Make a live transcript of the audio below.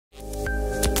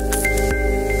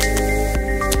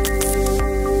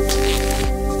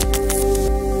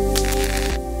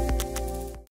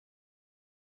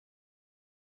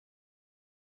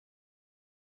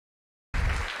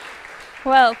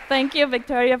Well, thank you,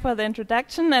 Victoria, for the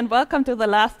introduction, and welcome to the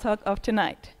last talk of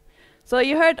tonight. So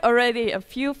you heard already a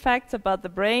few facts about the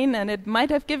brain, and it might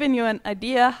have given you an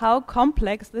idea how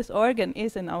complex this organ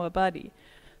is in our body.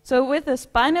 So with the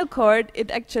spinal cord,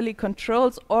 it actually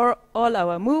controls all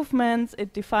our movements,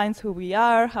 it defines who we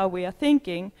are, how we are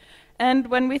thinking. And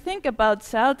when we think about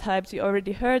cell types, you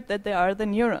already heard that they are the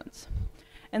neurons.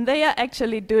 And they are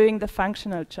actually doing the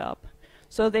functional job.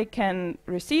 So they can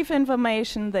receive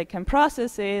information, they can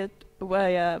process it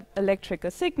via electrical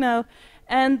signal,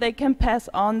 and they can pass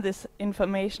on this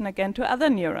information again to other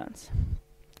neurons.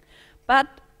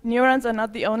 But neurons are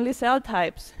not the only cell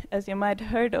types, as you might have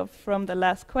heard of from the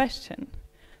last question.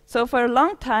 So for a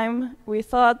long time, we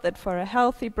thought that for a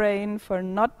healthy brain, for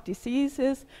not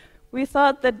diseases, we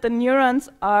thought that the neurons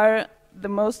are the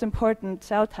most important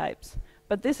cell types.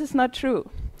 But this is not true.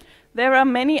 There are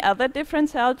many other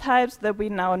different cell types that we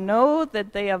now know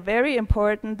that they are very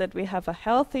important, that we have a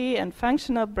healthy and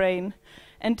functional brain.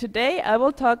 And today I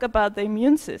will talk about the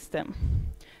immune system.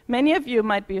 Many of you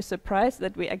might be surprised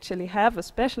that we actually have a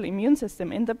special immune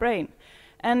system in the brain.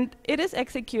 And it is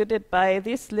executed by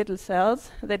these little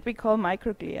cells that we call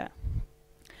microglia.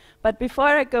 But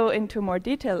before I go into more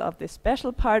detail of this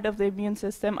special part of the immune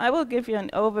system, I will give you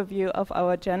an overview of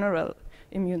our general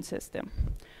immune system.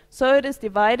 So it is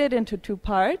divided into two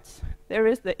parts. There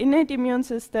is the innate immune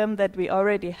system that we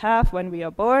already have when we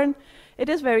are born. It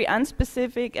is very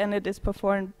unspecific, and it is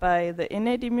performed by the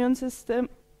innate immune system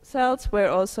cells,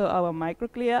 where also our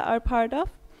microglia are part of.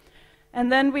 And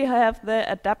then we have the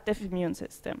adaptive immune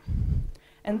system.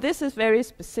 And this is very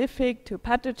specific to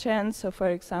pathogens, so for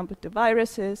example to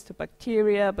viruses, to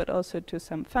bacteria, but also to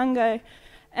some fungi.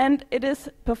 And it is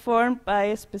performed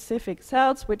by specific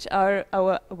cells, which are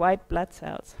our white blood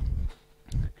cells.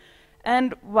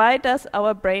 And why does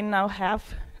our brain now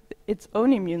have its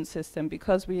own immune system?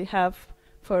 Because we have,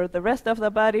 for the rest of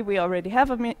the body, we already have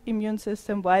an immune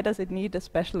system. Why does it need a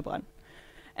special one?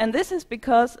 And this is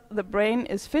because the brain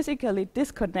is physically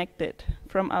disconnected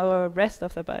from our rest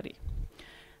of the body.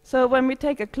 So when we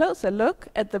take a closer look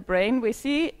at the brain, we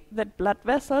see that blood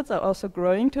vessels are also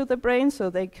growing to the brain, so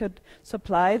they could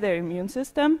supply their immune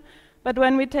system. But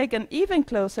when we take an even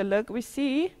closer look, we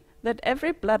see that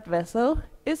every blood vessel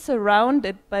is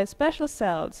surrounded by special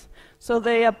cells. So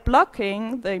they are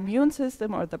blocking the immune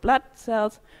system or the blood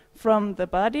cells from the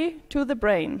body to the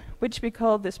brain, which we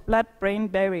call this blood-brain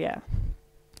barrier.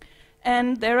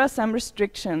 And there are some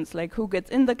restrictions, like who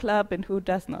gets in the club and who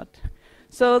does not.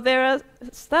 So there are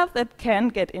stuff that can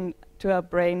get into our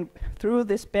brain through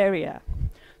this barrier.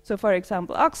 So for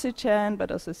example, oxygen,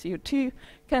 but also CO2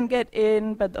 can get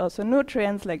in, but also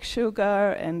nutrients like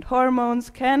sugar and hormones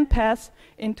can pass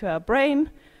into our brain,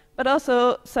 but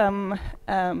also some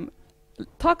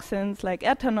toxins like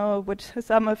ethanol, which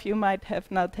some of you might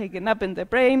have now taken up in the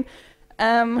brain,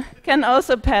 can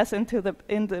also pass into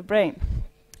the brain.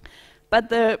 But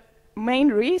the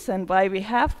main reason why we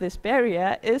have this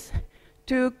barrier is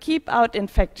to keep out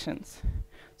infections.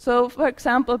 So, for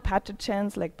example,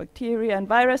 pathogens like bacteria and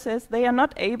viruses, they are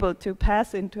not able to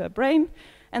pass into our brain,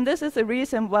 and this is the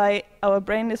reason why our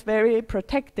brain is very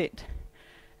protected.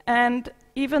 And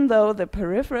even though the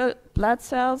peripheral blood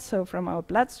cells, so from our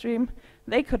bloodstream,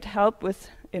 they could help with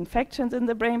infections in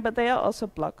the brain, but they are also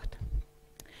blocked.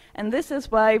 And this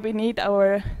is why we need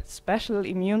our special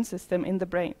immune system in the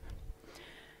brain.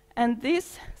 And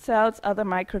these cells are the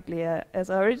microglia, as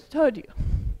I already told you.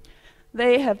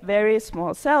 They have very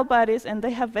small cell bodies, and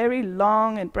they have very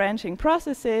long and branching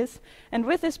processes. And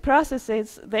with these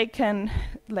processes, they can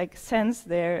sense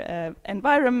their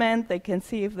environment. They can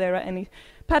see if there are any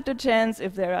pathogens,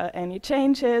 if there are any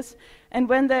changes. And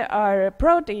when there are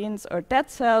proteins or dead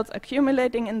cells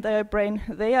accumulating in their brain,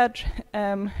 they are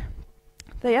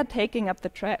taking up the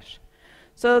trash.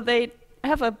 So they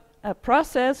have a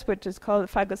process which is called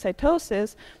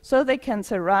phagocytosis, so they can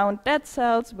surround dead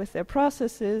cells with their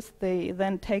processes. They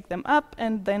then take them up,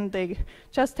 and then they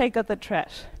just take out the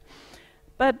trash.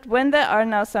 But when there are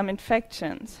now some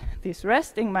infections, these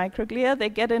resting microglia, they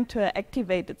get into an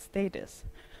activated status.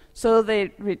 So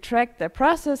they retract their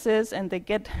processes, and they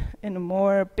get in a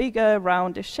more bigger,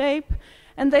 roundish shape,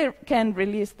 and they can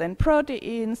release then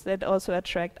proteins that also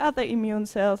attract other immune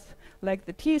cells, like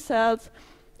the T cells.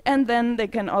 And then they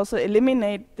can also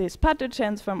eliminate these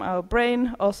pathogens from our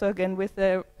brain, also again with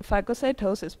the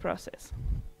phagocytosis process.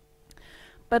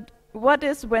 But what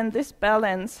is when this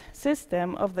balance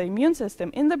system of the immune system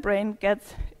in the brain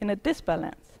gets in a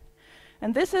disbalance?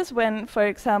 And this is when, for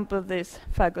example, this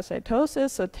phagocytosis,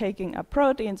 so taking up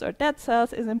proteins or dead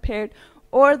cells, is impaired,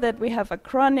 or that we have a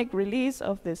chronic release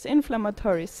of these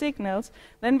inflammatory signals,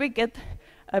 then we get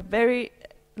a very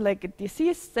like a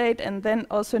disease state, and then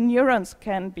also neurons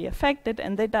can be affected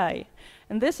and they die.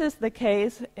 And this is the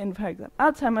case in, for example,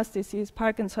 Alzheimer's disease,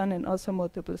 Parkinson, and also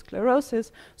multiple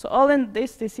sclerosis. So all in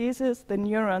these diseases, the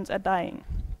neurons are dying.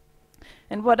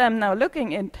 And what I'm now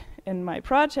looking at in my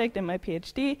project, in my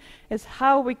PhD, is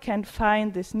how we can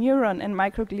find this neuron and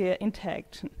microglia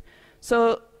interaction.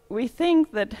 So we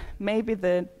think that maybe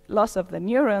the loss of the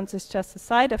neurons is just a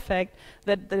side effect,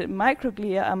 that the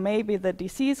microglia are maybe the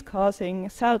disease-causing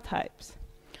cell types.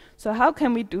 So how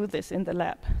can we do this in the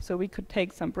lab? So we could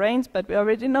take some brains, but we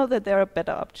already know that there are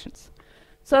better options.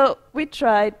 So we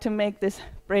tried to make this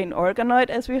brain organoid,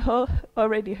 as we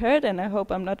already heard, and I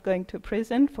hope I'm not going to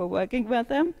prison for working with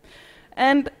them.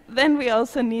 And then we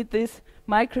also need these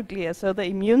microglia, so the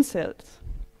immune cells.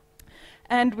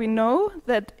 And we know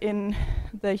that in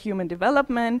the human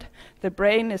development, the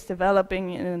brain is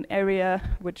developing in an area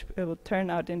which will turn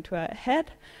out into a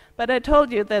head. But I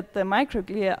told you that the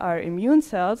microglia are immune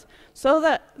cells, so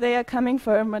that they are coming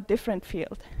from a different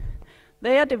field.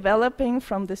 They are developing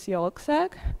from this yolk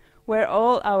sac, where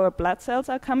all our blood cells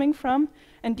are coming from.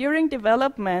 And during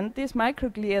development, these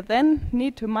microglia then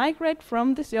need to migrate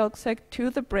from this yolk sac to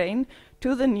the brain,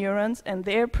 to the neurons, and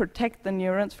there protect the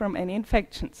neurons from any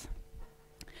infections.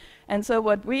 And so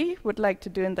what we would like to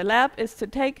do in the lab is to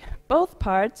take both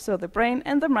parts, so the brain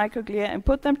and the microglia, and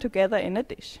put them together in a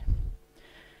dish.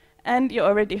 And you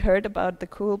already heard about the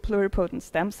cool pluripotent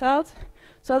stem cells.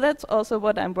 So that's also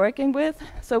what I'm working with.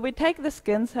 So we take the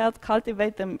skin cells,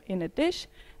 cultivate them in a dish,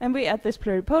 and we add these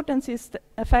pluripotency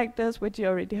factors, which you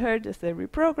already heard is the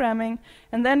reprogramming.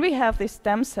 And then we have these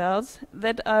stem cells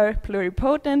that are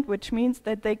pluripotent, which means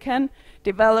that they can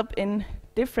develop in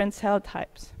different cell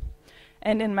types.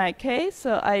 And in my case,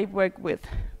 so I work with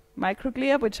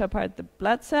microglia, which are part of the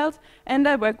blood cells, and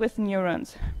I work with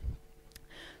neurons.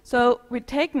 So we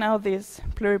take now these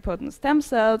pluripotent stem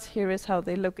cells. Here is how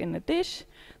they look in a dish.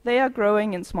 They are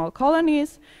growing in small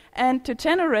colonies. And to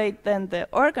generate then the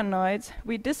organoids,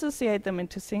 we dissociate them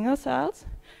into single cells.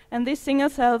 And these single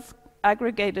cells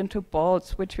aggregate into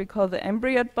balls, which we call the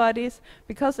embryoid bodies,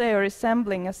 because they are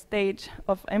resembling a stage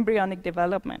of embryonic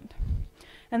development.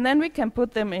 And then we can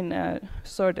put them in a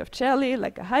sort of jelly,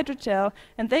 like a hydrogel,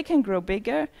 and they can grow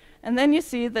bigger. And then you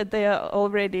see that they are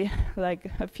already like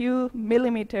a few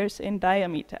millimeters in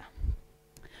diameter.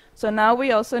 So now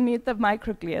we also need the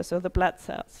microglia, so the blood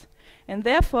cells. And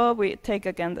therefore we take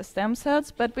again the stem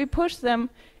cells, but we push them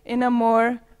in a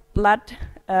more blood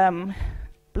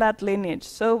lineage.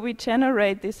 So we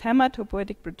generate these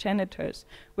hematopoietic progenitors,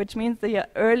 which means they are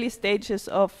early stages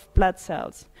of blood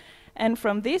cells. And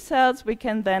from these cells, we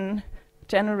can then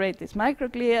generate these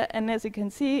microglia. And as you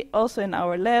can see, also in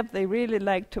our lab, they really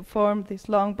like to form these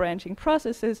long branching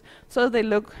processes, so they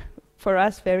look, for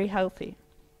us, very healthy.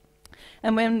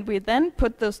 And when we then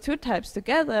put those two types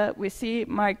together, we see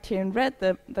marked here in red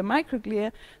the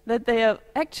microglia, that they are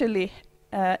actually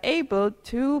able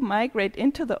to migrate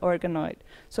into the organoid.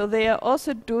 So they are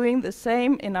also doing the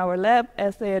same in our lab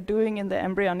as they are doing in the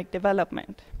embryonic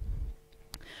development.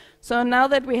 So now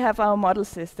that we have our model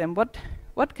system,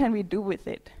 what can we do with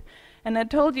it? And I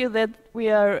told you that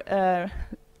we are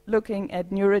looking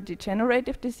at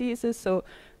neurodegenerative diseases, so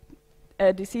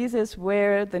diseases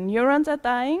where the neurons are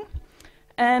dying.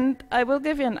 And I will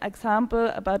give you an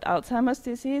example about Alzheimer's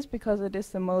disease, because it is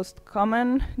the most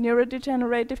common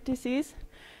neurodegenerative disease.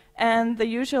 And the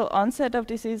usual onset of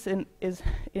disease is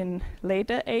in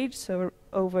later age, so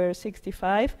over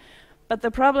 65. But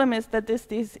the problem is that this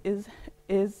disease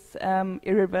is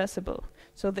irreversible.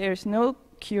 So there is no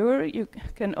cure. You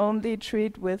can only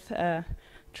treat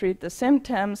the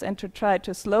symptoms and to try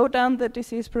to slow down the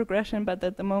disease progression, but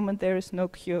at the moment there is no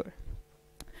cure.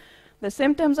 The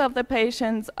symptoms of the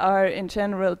patients are in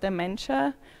general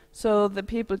dementia, so the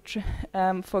people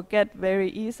forget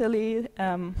very easily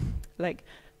like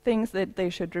things that they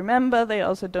should remember. They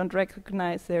also don't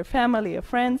recognize their family or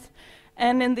friends.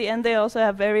 And in the end, they also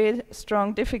have very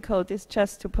strong difficulties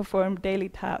just to perform daily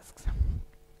tasks.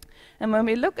 And when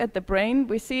we look at the brain,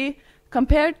 we see,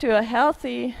 compared to a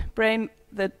healthy brain,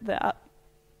 that the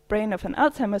brain of an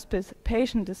Alzheimer's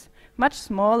patient is much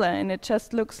smaller, and it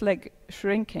just looks like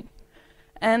shrinking.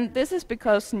 And this is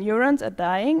because neurons are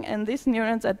dying, and these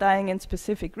neurons are dying in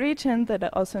specific regions that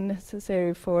are also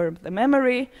necessary for the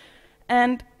memory.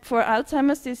 And for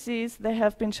Alzheimer's disease, they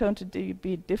have been shown to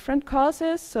be different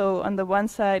causes. So on the one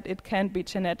side, it can be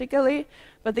genetically,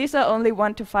 but these are only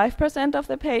 1% to 5% of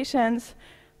the patients.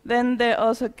 Then they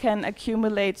also can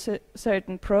accumulate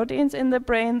certain proteins in the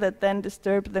brain that then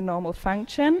disturb the normal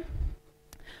function.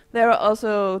 There are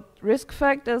also risk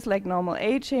factors like normal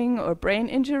aging or brain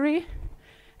injury.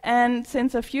 And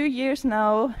since a few years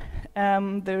now,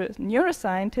 the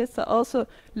neuroscientists are also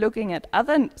looking at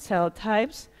other cell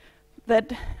types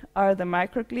that are the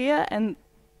microglia, and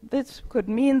this could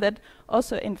mean that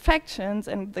also infections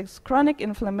and this chronic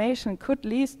inflammation could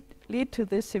lead to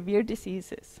these severe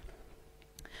diseases.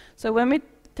 So when we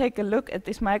take a look at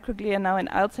this microglia now in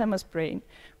Alzheimer's brain,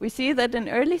 we see that in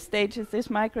early stages these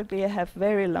microglia have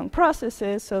very long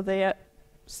processes, so they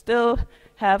still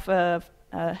have a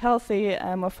healthy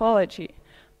morphology.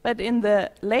 But in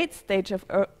the late stage of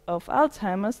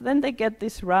Alzheimer's, then they get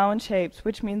these round shapes,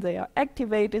 which means they are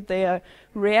activated, they are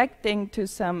reacting to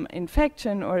some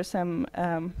infection or some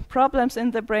problems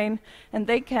in the brain, and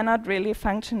they cannot really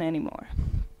function anymore.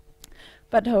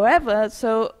 But however,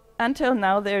 so until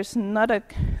now, there's not a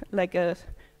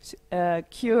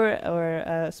cure or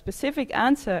a specific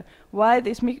answer why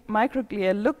these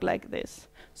microglia look like this.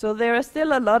 So there are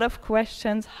still a lot of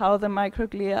questions how the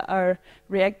microglia are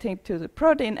reacting to the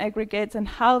protein aggregates and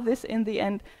how this in the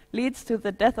end leads to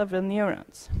the death of the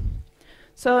neurons.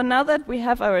 So now that we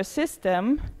have our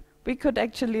system, we could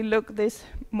actually look this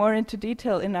more into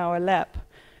detail in our lab.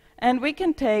 And we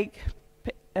can take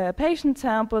patient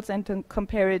samples and to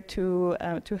compare it to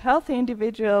healthy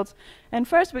individuals. And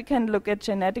first we can look at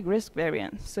genetic risk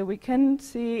variants. So we can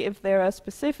see if there are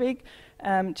specific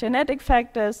genetic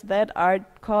factors that are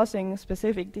causing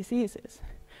specific diseases.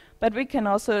 But we can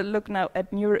also look now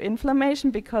at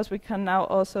neuroinflammation, because we can now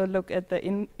also look at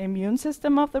the immune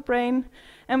system of the brain.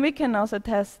 And we can also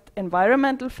test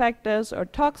environmental factors or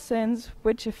toxins,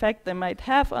 which effect they might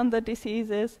have on the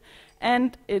diseases.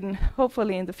 And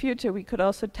hopefully in the future we could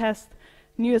also test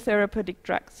new therapeutic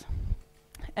drugs.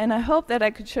 And I hope that I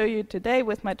could show you today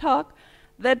with my talk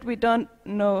that we don't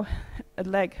know,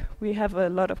 we have a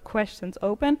lot of questions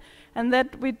open, and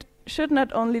that we should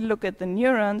not only look at the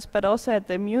neurons, but also at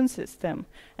the immune system.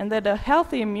 And that a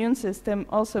healthy immune system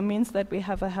also means that we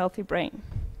have a healthy brain.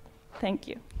 Thank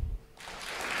you.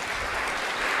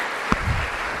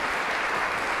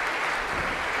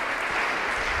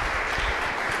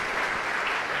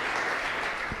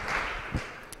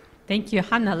 Thank you,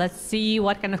 Johanna. Let's see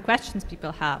what kind of questions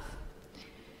people have.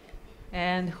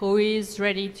 And who is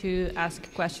ready to ask a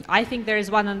question? I think there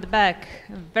is one on the back,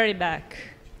 very back.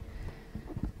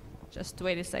 Just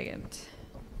wait a second.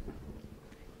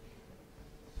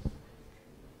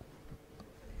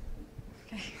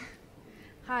 Okay.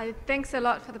 Hi, thanks a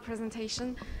lot for the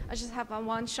presentation. I just have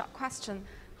one short question.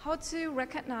 How to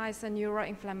recognize the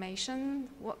neuroinflammation?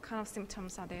 What kind of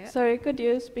symptoms are there? Sorry, could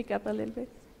you speak up a little bit?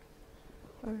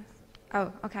 Oh,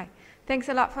 okay. Thanks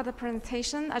a lot for the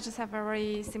presentation. I just have a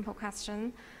very simple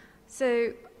question.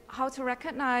 So how to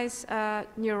recognize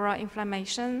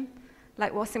neuroinflammation?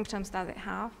 Like what symptoms does it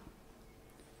have?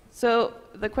 So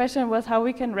the question was how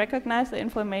we can recognize the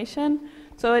inflammation.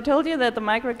 So I told you that the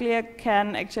microglia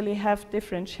can actually have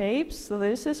different shapes. So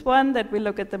this is one that we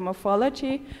look at the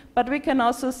morphology, but we can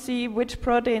also see which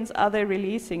proteins are they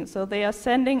releasing. So they are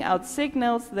sending out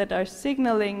signals that are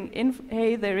signaling,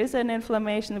 hey, there is an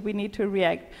inflammation, we need to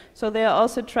react. So they are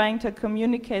also trying to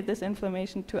communicate this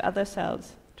inflammation to other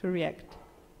cells to react.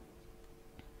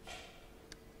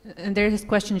 And there is a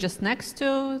question just next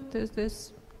to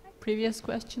this previous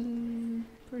question.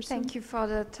 Thank you for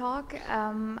the talk.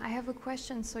 I have a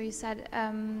question. So you said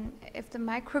if the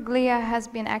microglia has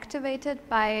been activated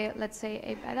by, let's say,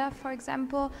 A-beta, for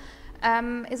example,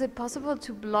 is it possible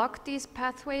to block these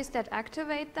pathways that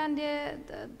activate then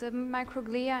the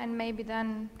microglia and maybe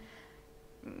then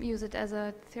use it as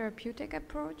a therapeutic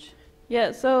approach?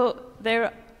 Yeah, so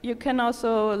you can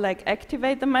also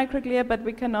activate the microglia, but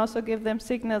we can also give them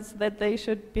signals that they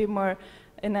should be more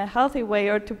in a healthy way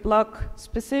or to block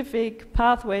specific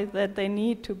pathways that they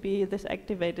need to be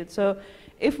disactivated. So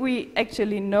if we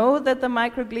actually know that the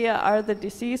microglia are the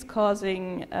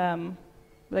disease-causing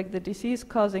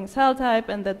cell type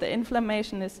and that the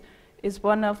inflammation is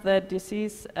one of the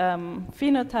disease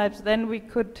phenotypes, then we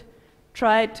could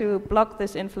try to block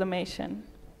this inflammation.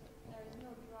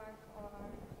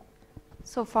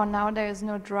 So for now, there is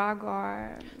no drug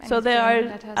or anything. So there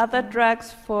are other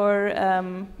drugs for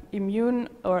immune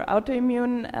or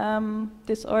autoimmune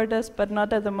disorders, but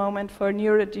not at the moment for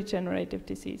neurodegenerative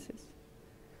diseases.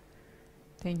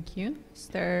 Thank you.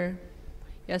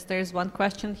 Yes, there's one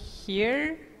question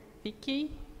here.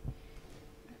 Vicky?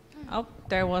 Oh,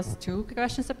 there was two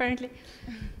questions apparently.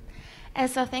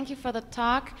 So thank you for the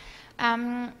talk.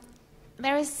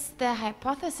 There is the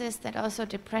hypothesis that also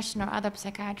depression or other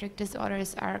psychiatric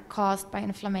disorders are caused by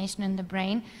inflammation in the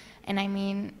brain. And I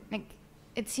mean,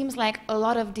 it seems like a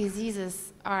lot of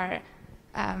diseases are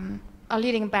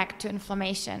leading back to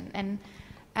inflammation. And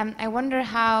I wonder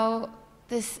how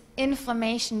this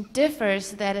inflammation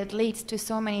differs that it leads to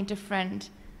so many different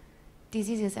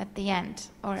diseases at the end?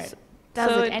 Or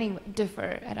does it anyway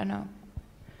differ? I don't know.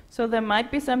 So there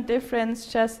might be some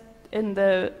difference just in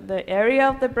the area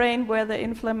of the brain where the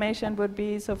inflammation would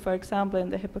be. So for example, in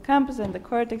the hippocampus and the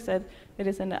cortex, that it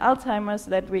is in the Alzheimer's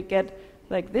that we get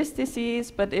like this disease.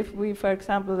 But if we, for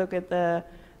example, look at the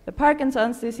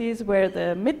Parkinson's disease where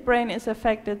the midbrain is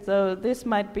affected, so this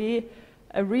might be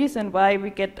a reason why we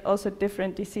get also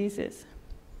different diseases.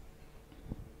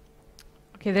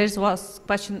 Okay, there's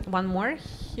one more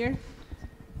here.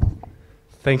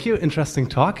 Thank you, interesting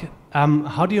talk.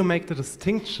 How do you make the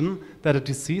distinction that a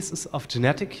disease is of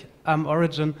genetic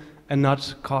origin and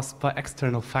not caused by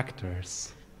external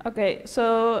factors? Okay,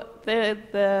 so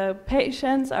the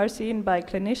patients are seen by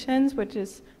clinicians, which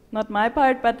is not my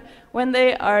part, but when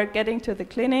they are getting to the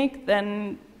clinic,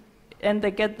 then and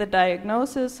they get the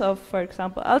diagnosis of, for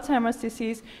example, Alzheimer's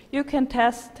disease, you can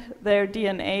test their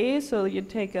DNA, so you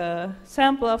take a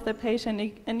sample of the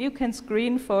patient and you can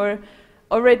screen for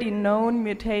already known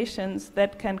mutations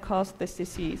that can cause this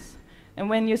disease. And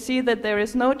when you see that there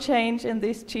is no change in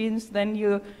these genes, then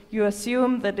you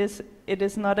assume that it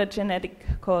is not a genetic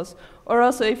cause. Or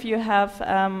also if you have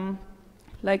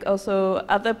like also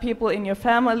other people in your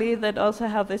family that also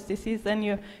have this disease, then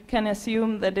you can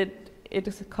assume that it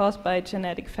is caused by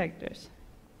genetic factors.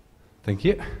 Thank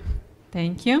you.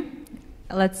 Thank you.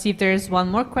 Let's see if there is one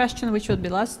more question, which would be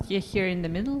last here in the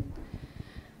middle.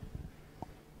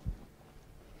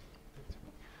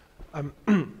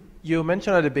 You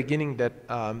mentioned at the beginning that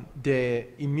the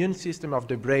immune system of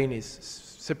the brain is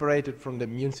separated from the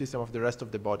immune system of the rest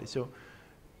of the body. So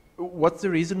what's the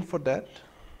reason for that?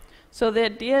 So the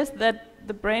idea is that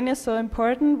the brain is so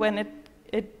important when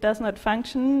it does not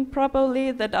function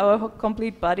properly, that our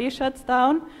complete body shuts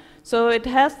down. So it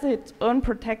has its own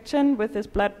protection with this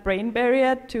blood-brain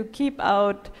barrier to keep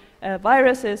out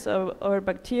viruses or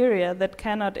bacteria that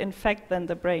cannot infect then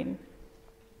the brain.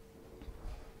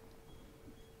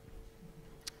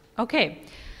 Okay.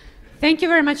 Thank you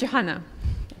very much, Johanna.